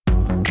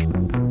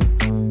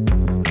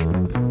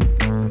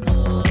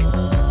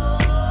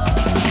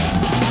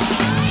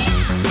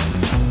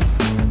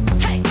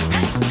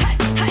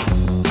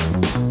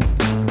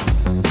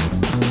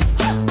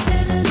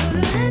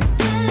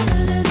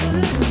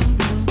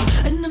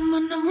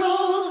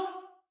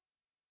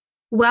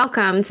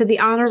Welcome to the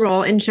Honor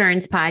Roll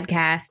Insurance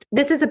Podcast.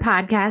 This is a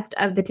podcast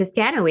of the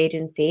Toscano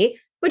Agency,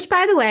 which,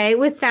 by the way,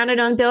 was founded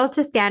on Bill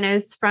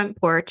Toscano's front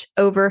porch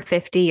over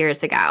 50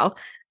 years ago.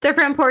 The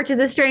front porch is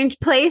a strange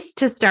place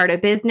to start a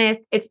business.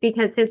 It's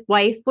because his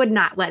wife would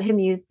not let him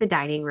use the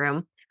dining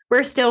room.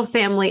 We're still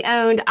family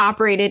owned,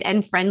 operated,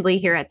 and friendly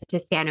here at the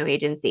Toscano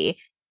Agency.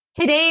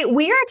 Today,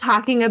 we are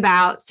talking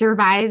about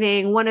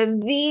surviving one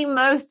of the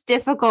most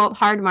difficult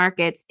hard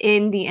markets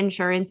in the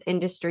insurance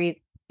industry's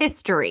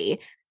history.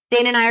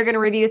 Dana and I are going to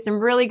review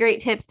some really great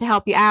tips to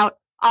help you out.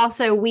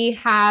 Also, we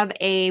have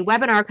a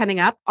webinar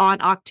coming up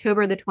on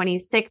October the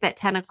 26th at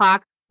 10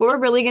 o'clock, where we're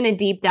really going to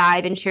deep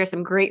dive and share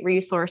some great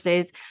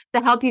resources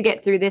to help you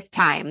get through this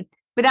time.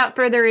 Without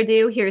further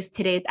ado, here's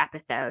today's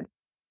episode.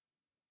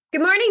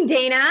 Good morning,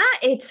 Dana.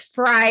 It's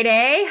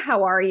Friday.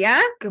 How are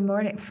you? Good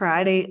morning.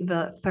 Friday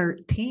the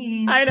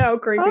 13th. I know,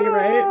 creepy,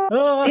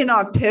 right? In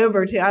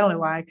October too. I don't know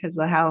why, because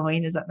the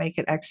Halloween doesn't make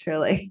it extra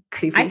like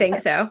creepy. I think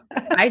so.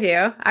 I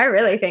do. I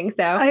really think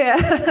so.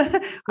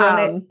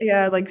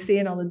 Yeah. Like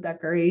seeing all the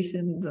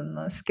decorations and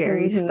the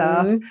scary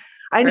stuff.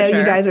 I know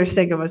you guys are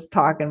sick of us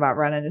talking about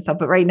running and stuff,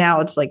 but right now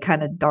it's like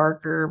kind of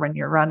darker when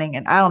you're running.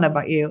 And I don't know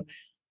about you,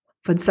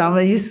 but some of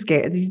these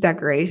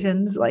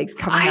decorations like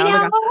coming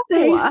out,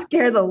 they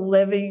scare the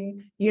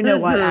living,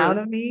 what out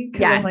of me.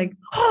 Because I'm like,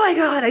 oh my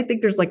God, I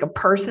think there's like a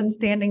person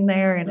standing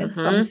there and it's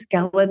some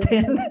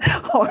skeleton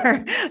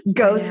or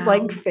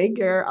ghost-like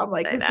figure. I'm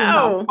like, this is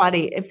not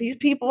funny. If these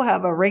people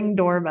have a Ring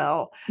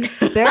doorbell,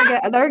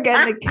 they're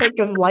getting a kick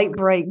of light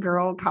bright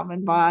girl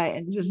coming by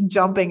and just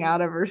jumping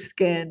out of her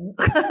skin.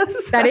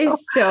 That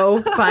is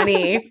so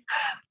funny.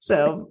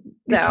 So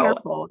be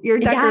careful. Your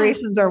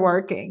decorations are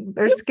working.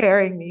 They're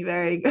scaring me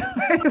very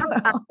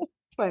well.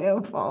 My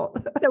own fault.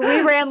 So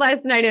we ran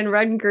last night in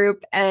run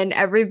group and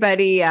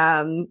everybody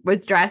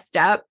was dressed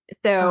up.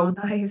 So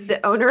nice.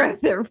 The owner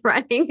of the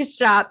running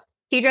shop,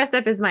 he dressed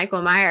up as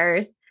Michael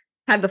Myers,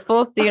 had the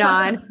full suit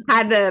on,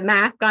 had the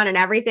mask on and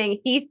everything.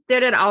 He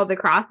stood at all the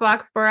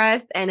crosswalks for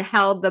us and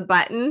held the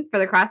button for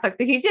the crosswalk.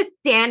 So he's just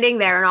standing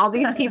there and all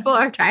these people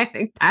are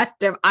driving past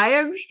him. I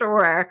am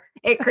sure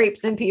it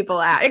creeps some people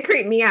out. It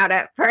creeped me out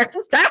at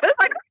first. I was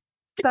like,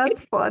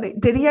 that's funny.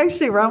 Did he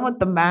actually run with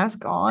the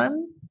mask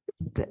on?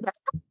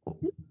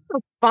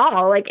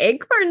 Fall, like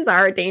acorns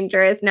are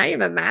dangerous. Now you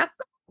have a mask.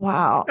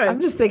 Wow.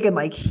 I'm just thinking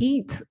like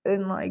heat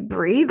and like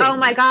breathing. Oh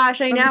my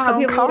gosh. I know. So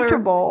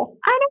uncomfortable.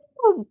 I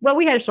know. Well,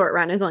 we had a short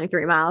run. It's only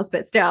 3 miles,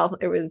 but still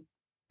it was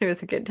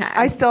a good time.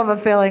 I still have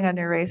a feeling on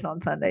your race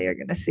on Sunday, you're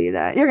going to see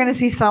that. You're going to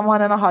see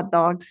someone in a hot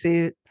dog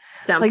suit.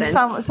 Something.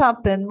 Like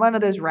something, one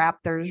of those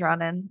raptors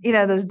running,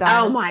 those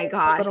dinosaurs. Oh my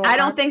gosh. I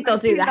don't think they'll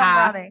do the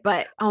half,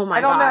 but oh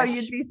my gosh. I don't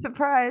know. You'd be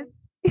surprised.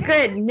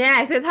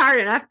 Goodness, it's hard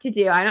enough to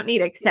do. I don't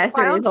need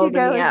accessories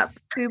holding me up.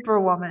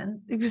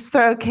 Superwoman. You just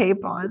throw a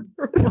cape on.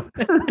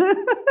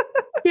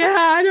 Yeah,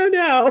 I don't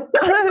know.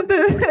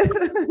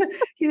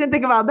 You didn't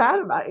think about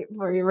that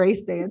for your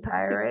race day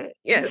attire, right?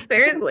 Yeah,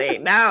 seriously.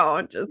 No,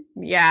 I'm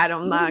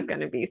not going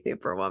to be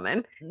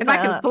Superwoman. If I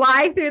can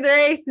fly through the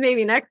race,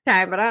 maybe next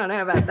time, but I don't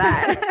know about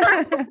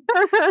that.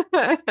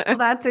 Well,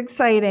 that's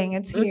exciting.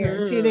 It's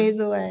here, 2 days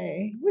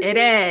away. It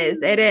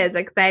is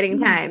exciting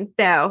time.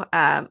 So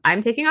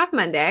I'm taking off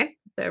Monday.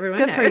 So everyone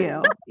knows. Good for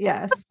you.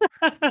 Yes.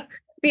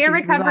 Be a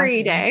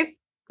recovery day.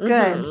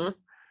 Good.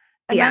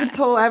 And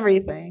mental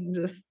everything.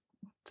 Just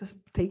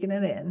taking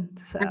it in.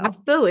 So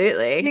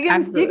absolutely.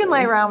 You can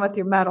lay around with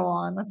your medal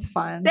on. That's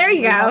fine. There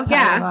you go.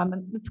 Yeah.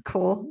 It's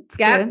cool. It's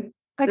good.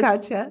 I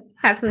got you.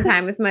 Have some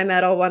time with my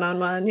medal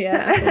one-on-one.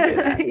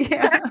 Yeah.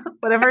 Yeah.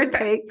 Whatever it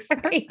takes.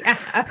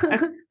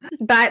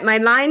 But my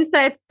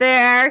mindset's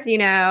there.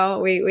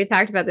 We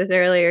talked about this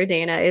earlier,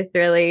 Dana, is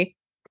really,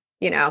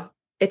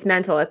 it's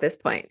mental at this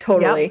point.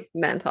 Totally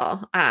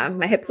mental.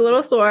 My hip's a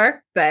little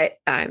sore, but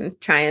I'm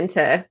trying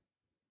to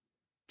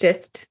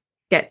just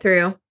get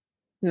through.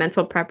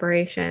 Mental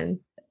preparation.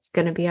 It's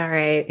going to be all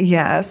right.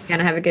 Yes. Going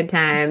to have a good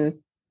time.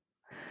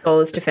 Goal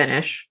is to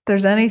finish. If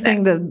there's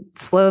anything to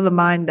slow the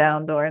mind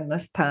down during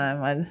this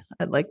time,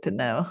 I'd like to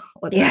know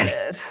what that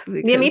is.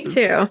 Yeah, me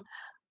too.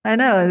 I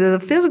know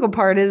the physical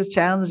part is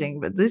challenging,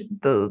 but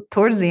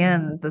towards the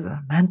end, the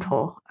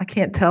mental, I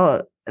can't tell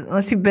it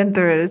unless you've been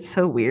through it. It's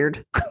so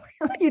weird.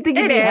 You think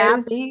you'd be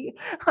happy,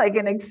 like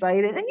and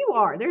excited, and you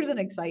are. There's an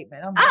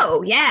excitement.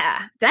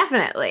 Yeah,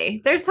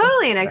 definitely. There's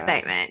totally an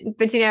excitement.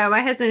 But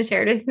my husband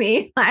shared with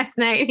me last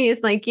night.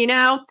 He's like,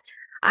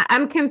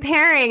 I'm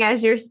comparing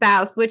as your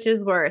spouse, which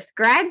is worse,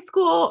 grad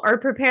school or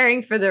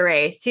preparing for the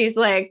race. He's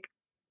like,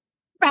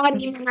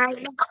 he's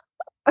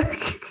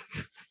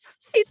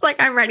like,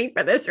 I'm ready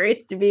for this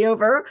race to be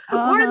over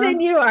more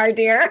than you are,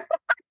 dear.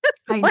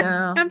 I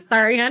know. I'm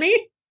sorry,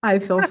 honey. I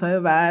feel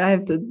so bad. I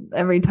have to,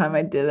 every time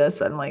I do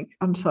this, I'm like,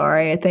 I'm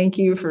sorry. I thank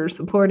you for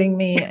supporting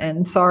me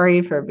and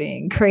sorry for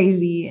being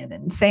crazy and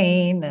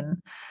insane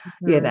and,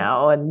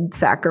 and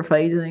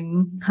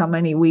sacrificing how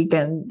many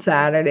weekend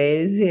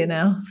Saturdays,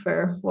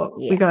 for what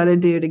we got to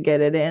do to get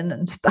it in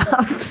and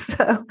stuff.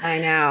 So I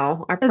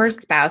know our poor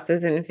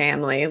spouses and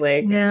family,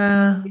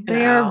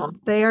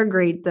 they are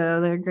great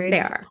though. They're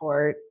great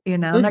support. you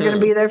know, and they're going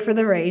to be there for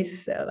the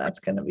race. So that's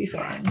going to be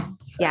fun. Yes.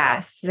 So.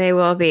 Yes, they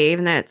will be,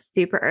 even though it's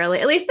super early.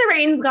 At least the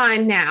rain's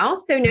gone now.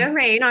 So no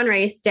rain on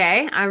race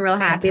day. I'm real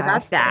happy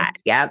about that.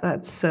 Yep.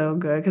 That's so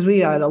good because we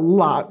got a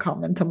lot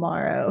coming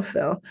tomorrow.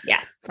 So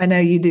yes, I know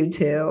you do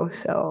too.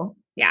 So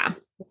yeah,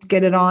 let's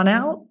get it on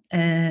out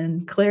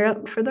and clear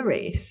up for the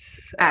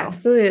race. So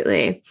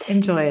absolutely.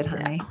 Enjoy it,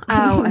 honey.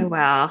 Oh, I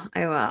will.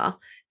 I will.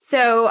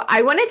 So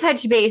I want to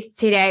touch base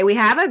today. We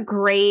have a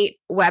great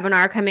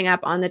webinar coming up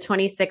on the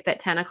 26th at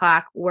 10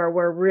 o'clock where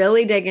we're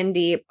really digging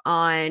deep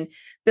on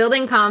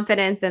building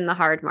confidence in the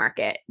hard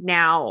market.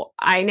 Now,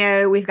 I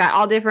know we've got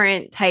all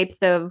different types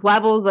of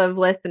levels of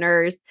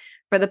listeners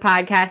for the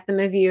podcast. Some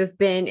of you have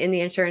been in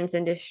the insurance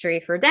industry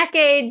for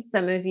decades.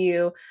 Some of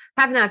you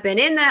have not been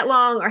in that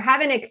long or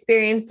haven't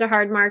experienced a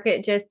hard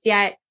market just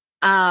yet.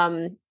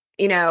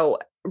 You know,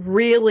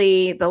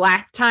 really the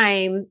last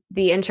time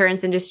the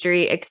insurance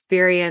industry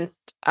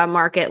experienced a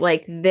market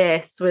like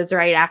this was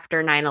right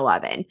after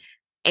 9/11.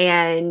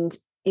 And,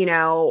 you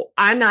know,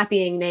 I'm not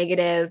being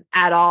negative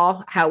at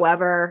all.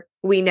 However,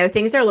 we know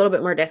things are a little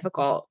bit more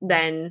difficult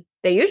than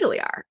they usually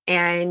are.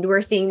 And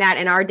we're seeing that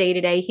in our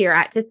day-to-day here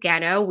at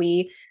Toscano.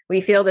 We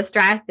feel the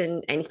stress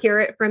and hear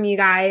it from you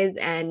guys.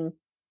 And,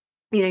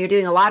 you know, you're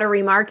doing a lot of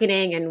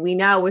remarketing, and we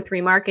know with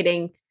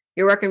remarketing,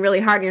 you're working really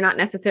hard. You're not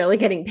necessarily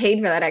getting paid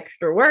for that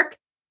extra work.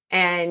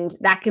 And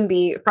that can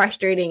be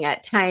frustrating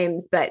at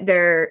times, but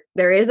there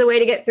is a way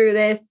to get through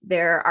this.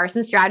 There are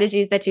some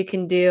strategies that you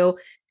can do.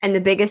 And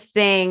the biggest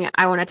thing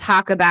I want to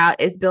talk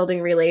about is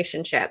building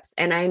relationships.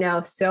 And I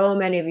know so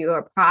many of you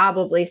are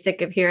probably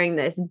sick of hearing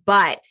this,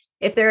 but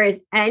if there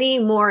is any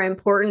more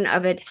important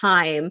of a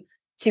time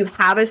to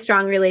have a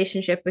strong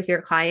relationship with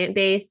your client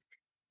base,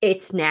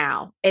 it's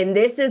now. And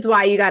this is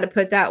why you got to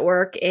put that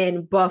work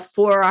in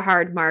before a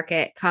hard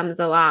market comes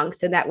along,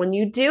 so that when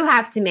you do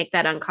have to make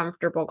that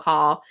uncomfortable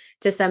call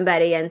to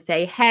somebody and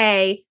say,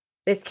 hey,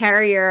 this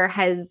carrier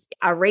has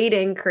a rate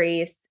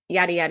increase,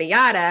 yada, yada,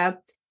 yada,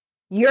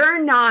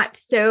 you're not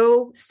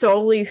so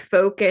solely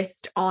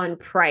focused on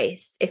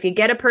price. If you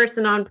get a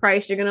person on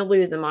price, you're going to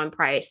lose them on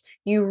price.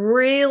 You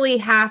really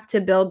have to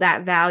build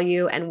that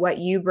value and what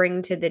you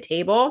bring to the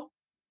table.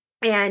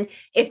 And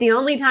if the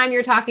only time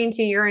you're talking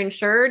to your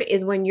insured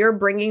is when you're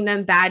bringing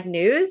them bad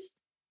news,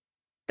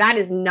 that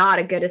is not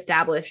a good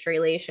established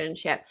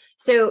relationship.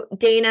 So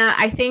Dana,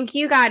 I think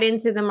you got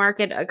into the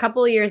market a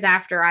couple of years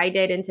after I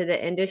did into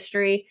the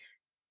industry.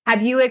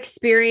 Have you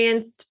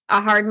experienced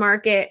a hard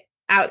market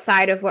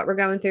outside of what we're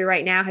going through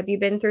right now? Have you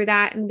been through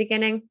that in the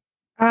beginning?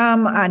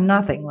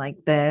 Nothing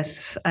like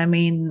this. I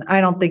mean,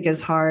 I don't think it's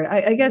hard.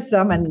 I guess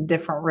I'm in a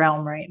different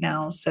realm right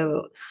now.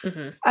 So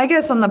I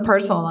guess on the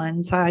personal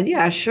line side,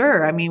 yeah,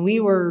 sure. I mean, we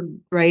were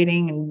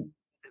writing and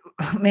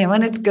man,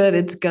 when it's good,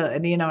 it's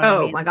good. You know what I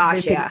mean? Oh my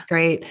gosh. Everything's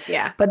great.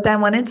 Yeah. But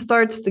then when it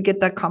starts to get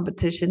that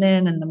competition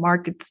in and the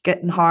market's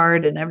getting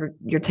hard and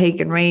you're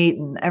taking rate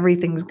and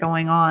everything's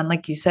going on,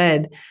 like you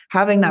said,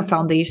 having that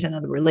foundation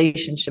of the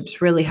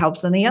relationships really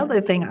helps. And the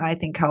other thing I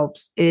think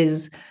helps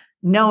is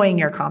knowing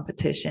your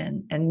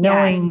competition and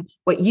knowing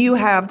what you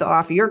have to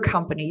offer your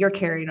company, your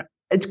carrier.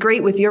 It's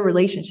great with your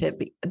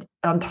relationship.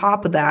 On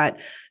top of that,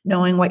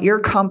 knowing what your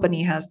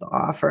company has to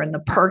offer and the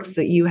perks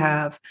that you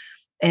have,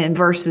 and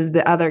versus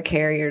the other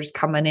carriers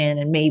coming in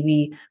and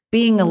maybe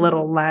being a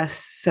little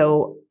less.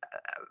 So,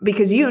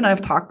 because you and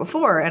I've talked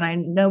before, and I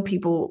know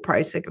people are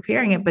probably sick of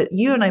hearing it, but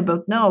you and I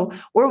both know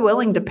we're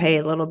willing to pay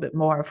a little bit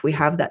more if we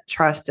have that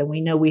trust and we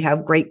know we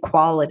have great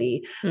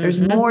quality. There's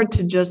more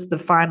to just the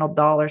final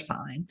dollar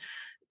sign,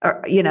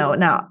 you know,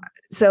 now.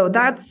 So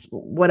that's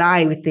what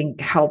I would think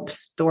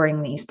helps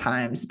during these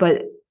times,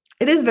 but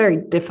it is very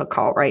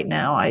difficult right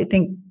now. I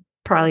think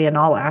probably in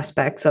all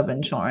aspects of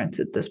insurance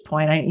at this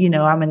point.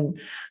 I'm in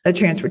the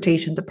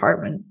transportation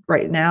department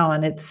right now,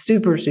 and it's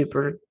super,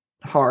 super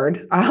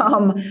hard.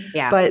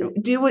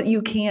 But do what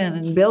you can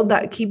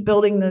and keep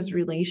building those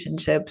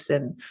relationships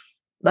and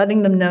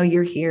letting them know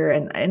you're here.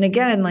 And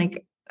again,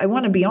 like, I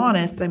want to be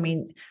honest. I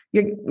mean,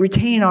 you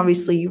retain,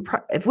 obviously,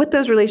 if with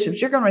those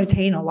relationships, you're going to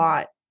retain a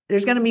lot.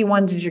 There's going to be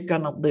ones that you're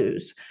going to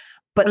lose.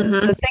 But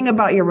the thing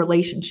about your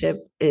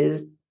relationship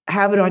is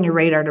have it on your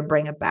radar to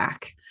bring it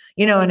back.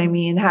 You know what I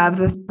mean? Have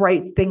the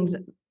right things.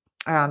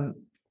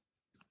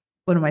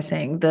 What am I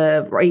saying?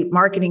 The right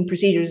marketing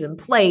procedures in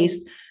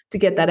place to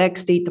get that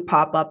X date to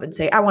pop up and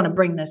say, I want to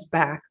bring this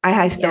back.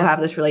 I still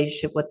have this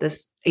relationship with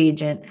this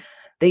agent.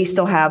 They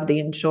still have the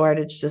insured.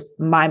 It's just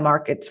my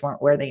markets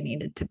weren't where they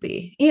needed to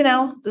be. You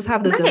know, just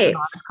have those open,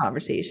 honest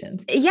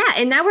conversations. Yeah.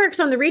 And that works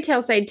on the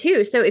retail side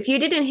too. So if you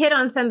didn't hit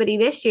on somebody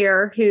this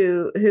year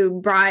who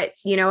brought,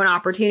 you know, an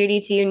opportunity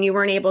to you and you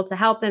weren't able to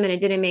help them and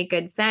it didn't make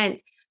good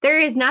sense, there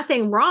is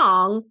nothing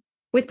wrong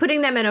with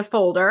putting them in a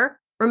folder,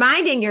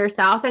 reminding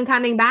yourself and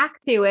coming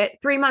back to it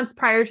 3 months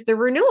prior to the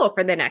renewal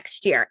for the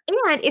next year.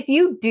 And if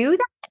you do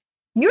that,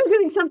 you're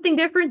doing something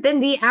different than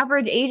the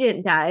average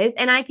agent does.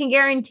 And I can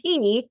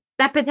guarantee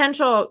that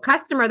potential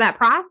customer, that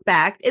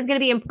prospect, is going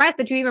to be impressed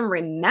that you even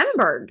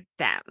remembered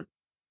them.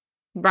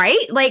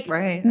 Right? Like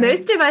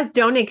most of us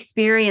don't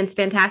experience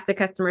fantastic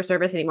customer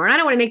service anymore. And I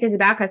don't want to make this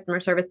about customer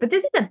service, but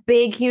this is a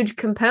big, huge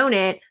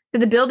component to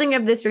the building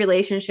of this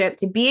relationship,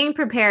 to being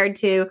prepared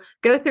to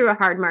go through a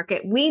hard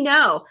market. We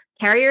know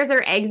carriers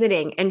are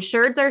exiting,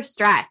 insureds are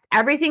stressed,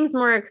 everything's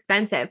more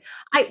expensive.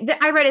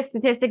 I read a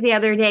statistic the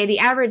other day. The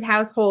average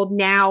household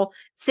now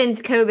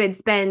since COVID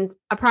spends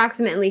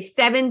approximately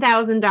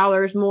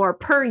 $7,000 more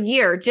per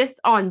year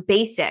just on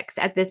basics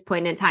at this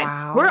point in time.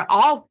 Wow. We're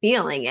all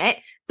feeling it.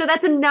 So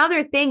that's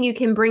another thing you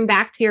can bring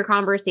back to your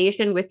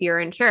conversation with your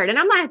insured. And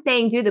I'm not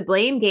saying do the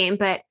blame game,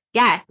 but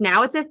yes,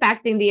 now it's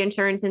affecting the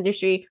insurance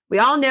industry. We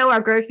all know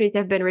our groceries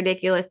have been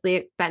ridiculously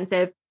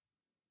expensive.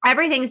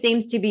 Everything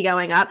seems to be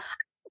going up.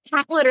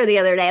 Cat litter the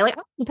other day, like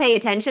I don't pay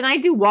attention. I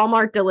do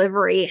Walmart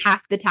delivery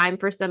half the time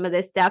for some of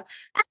this stuff.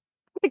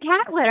 The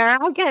cat litter,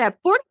 I'll get a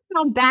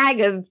 40-pound bag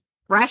of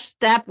Fresh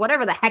Step,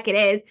 whatever the heck it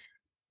is,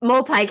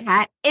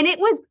 multi-cat, and it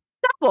was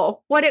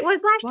double what it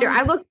was last year.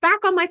 I looked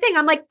back on my thing.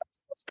 I'm like,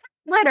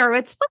 litter,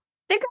 it's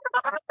bigger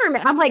than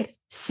I'm like,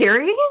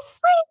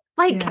 seriously?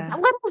 Like cat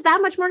litter is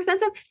that much more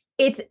expensive?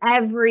 It's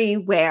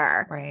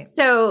everywhere. Right.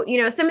 So,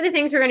 some of the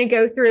things we're going to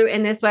go through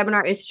in this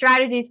webinar is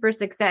strategies for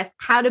success,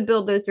 how to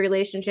build those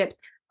relationships,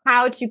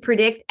 how to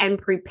predict and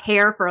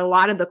prepare for a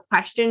lot of the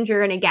questions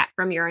you're going to get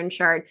from your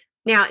insured.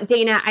 Now,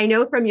 Dana, I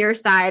know from your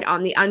side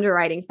on the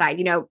underwriting side,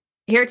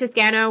 here at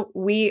Toscano,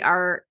 we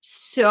are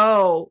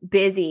so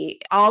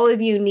busy. All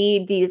of you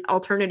need these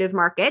alternative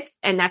markets,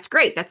 and that's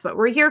great. That's what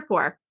we're here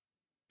for.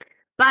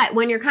 But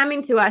when you're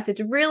coming to us,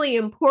 it's really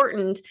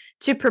important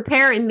to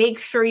prepare and make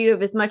sure you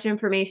have as much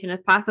information as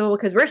possible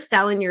because we're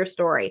selling your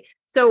story.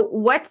 So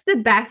what's the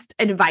best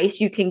advice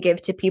you can give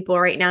to people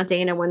right now,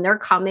 Dana, when they're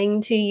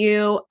coming to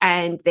you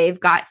and they've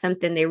got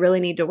something they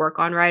really need to work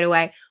on right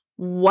away?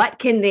 What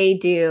can they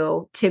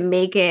do to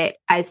make it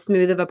as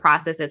smooth of a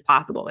process as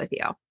possible with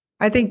you?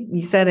 I think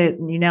you said it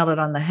and you nailed it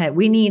on the head.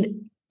 We need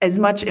as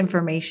much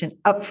information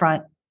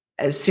upfront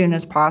as soon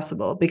as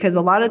possible, because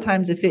a lot of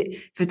times if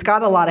it's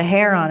got a lot of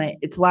hair on it,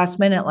 it's last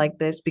minute like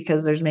this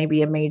because there's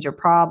maybe a major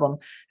problem.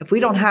 If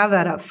we don't have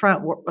that up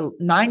front,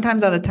 9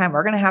 times out of 10,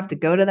 we're going to have to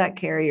go to that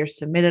carrier,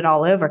 submit it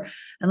all over.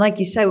 And like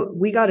you said,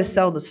 we got to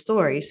sell the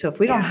story. So if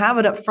we don't have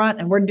it up front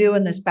and we're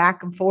doing this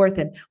back and forth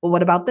and, well,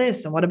 what about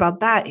this? And what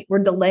about that? We're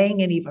delaying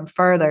it even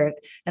further.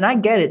 And I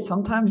get it.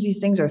 Sometimes these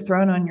things are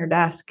thrown on your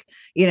desk,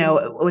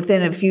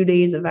 within a few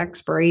days of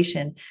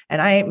expiration.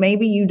 And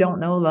maybe you don't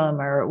know them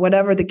or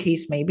whatever the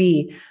case may be.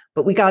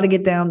 But we got to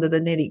get down to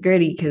the nitty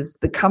gritty because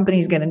the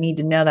company's going to need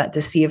to know that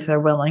to see if they're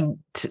willing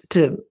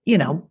to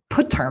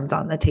put terms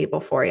on the table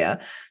for you.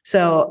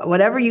 So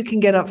whatever you can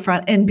get up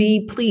front and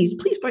please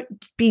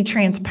be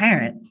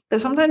transparent.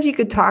 There's sometimes you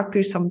could talk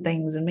through some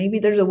things and maybe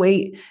there's a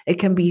way it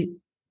can be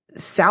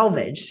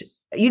salvaged.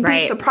 You'd be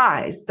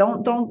surprised.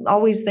 Don't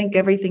always think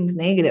everything's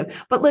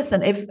negative. But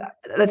listen, if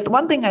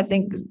one thing I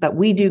think that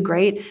we do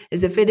great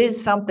is if it is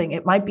something,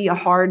 it might be a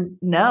hard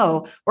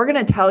no. We're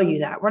going to tell you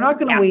that. We're not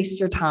going to waste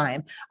your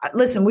time.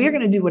 Listen, we are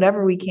going to do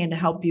whatever we can to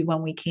help you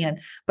when we can.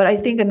 But I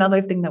think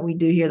another thing that we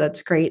do here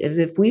that's great is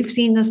if we've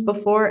seen this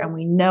before and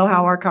we know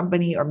how our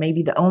company, or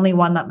maybe the only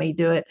one that may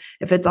do it,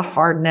 if it's a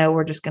hard no,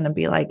 we're just going to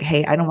be like,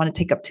 hey, I don't want to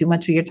take up too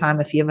much of your time.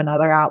 If you have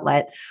another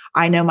outlet,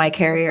 I know my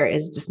carrier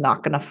is just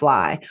not going to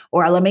fly.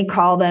 Or let me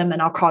call them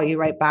and I'll call you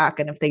right back.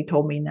 And if they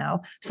told me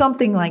no,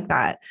 something like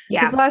that.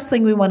 Because the last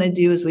thing we want to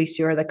do is waste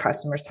your the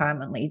customer's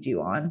time and lead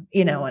you on,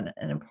 in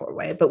an important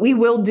way. But we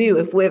will do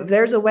if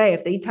there's a way,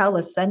 if they tell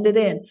us, send it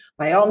in,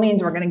 by all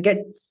means, we're going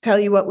to tell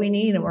you what we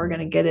need and we're going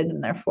to get it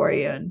in there for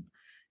you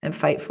and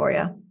fight for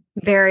you.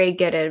 Very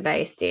good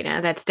advice,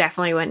 Dana. That's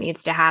definitely what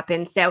needs to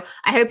happen. So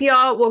I hope you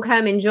all will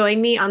come and join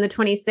me on the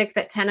 26th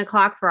at 10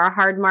 o'clock for our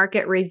hard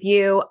market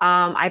review.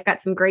 I've got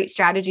some great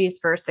strategies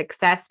for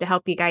success to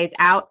help you guys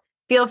out.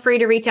 Feel free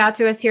to reach out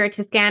to us here at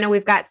Toscano.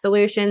 We've got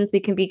solutions. We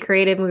can be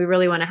creative and we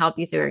really want to help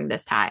you during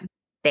this time.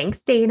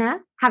 Thanks, Dana.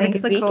 Thanks,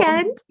 a good Nicole.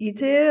 Weekend. You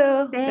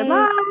too. Thanks. Good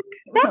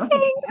luck.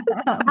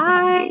 Thanks.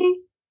 Bye.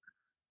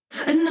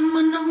 And I'm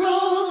on a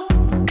roll.